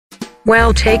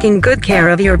While taking good care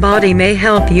of your body may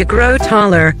help you grow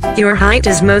taller, your height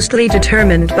is mostly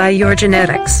determined by your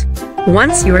genetics.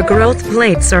 Once your growth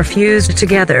plates are fused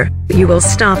together, you will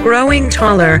stop growing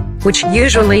taller, which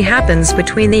usually happens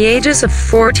between the ages of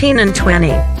 14 and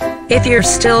 20. If you're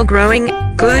still growing,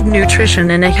 good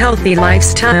nutrition and a healthy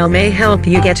lifestyle may help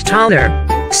you get taller.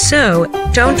 So,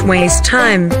 don't waste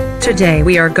time. Today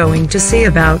we are going to see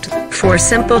about 4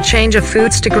 simple change of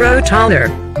foods to grow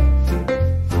taller.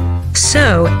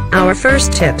 So, our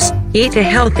first tips: eat a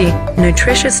healthy,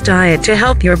 nutritious diet to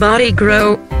help your body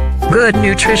grow. Good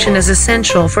nutrition is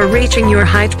essential for reaching your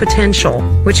height potential,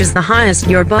 which is the highest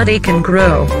your body can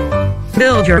grow.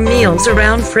 Build your meals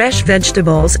around fresh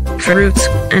vegetables, fruits,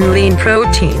 and lean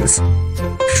proteins.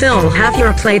 Fill half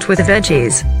your plate with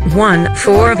veggies,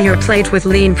 1/4 of your plate with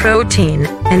lean protein,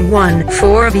 and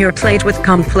 1/4 of your plate with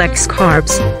complex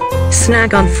carbs.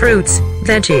 Snack on fruits,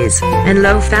 veggies, and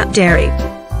low-fat dairy.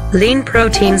 Lean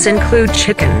proteins include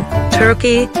chicken,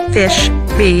 turkey, fish,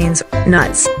 beans,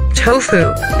 nuts,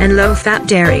 tofu, and low-fat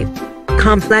dairy.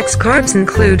 Complex carbs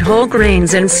include whole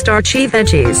grains and starchy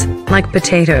veggies, like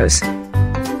potatoes.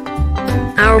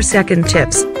 Our second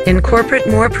tips: incorporate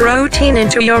more protein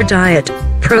into your diet.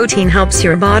 Protein helps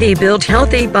your body build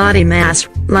healthy body mass,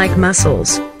 like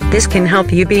muscles. This can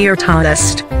help you be your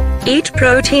tallest. Eat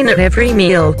protein at every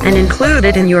meal and include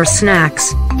it in your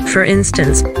snacks. For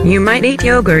instance, you might eat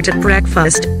yogurt at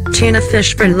breakfast, tuna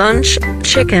fish for lunch,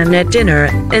 chicken at dinner,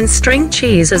 and string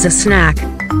cheese as a snack.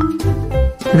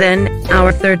 Then,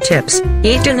 our third tips: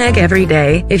 eat an egg every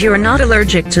day if you're not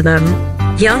allergic to them.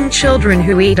 Young children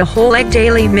who eat a whole egg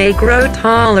daily may grow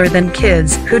taller than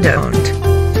kids who don't.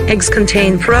 Eggs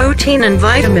contain protein and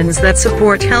vitamins that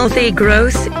support healthy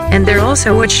growth, and they're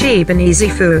also a cheap and easy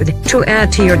food to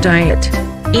add to your diet.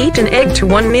 Eat an egg to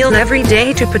 1 meal every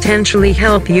day to potentially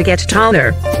help you get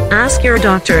taller. Ask your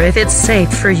doctor if it's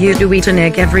safe for you to eat an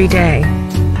egg every day.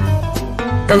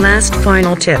 The last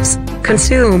final tips: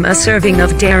 consume a serving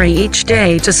of dairy each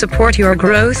day to support your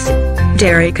growth.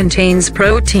 Dairy contains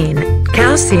protein,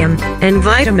 calcium, and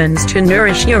vitamins to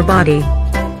nourish your body.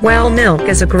 While milk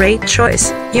is a great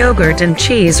choice, yogurt and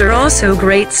cheese are also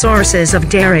great sources of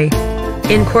dairy.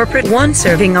 Incorporate 1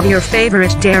 serving of your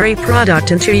favorite dairy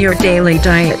product into your daily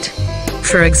diet.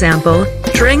 For example,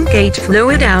 drink 8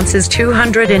 fluid ounces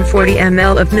 240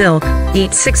 ml of milk,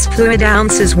 eat 6 fluid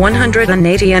ounces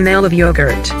 180 ml of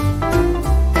yogurt.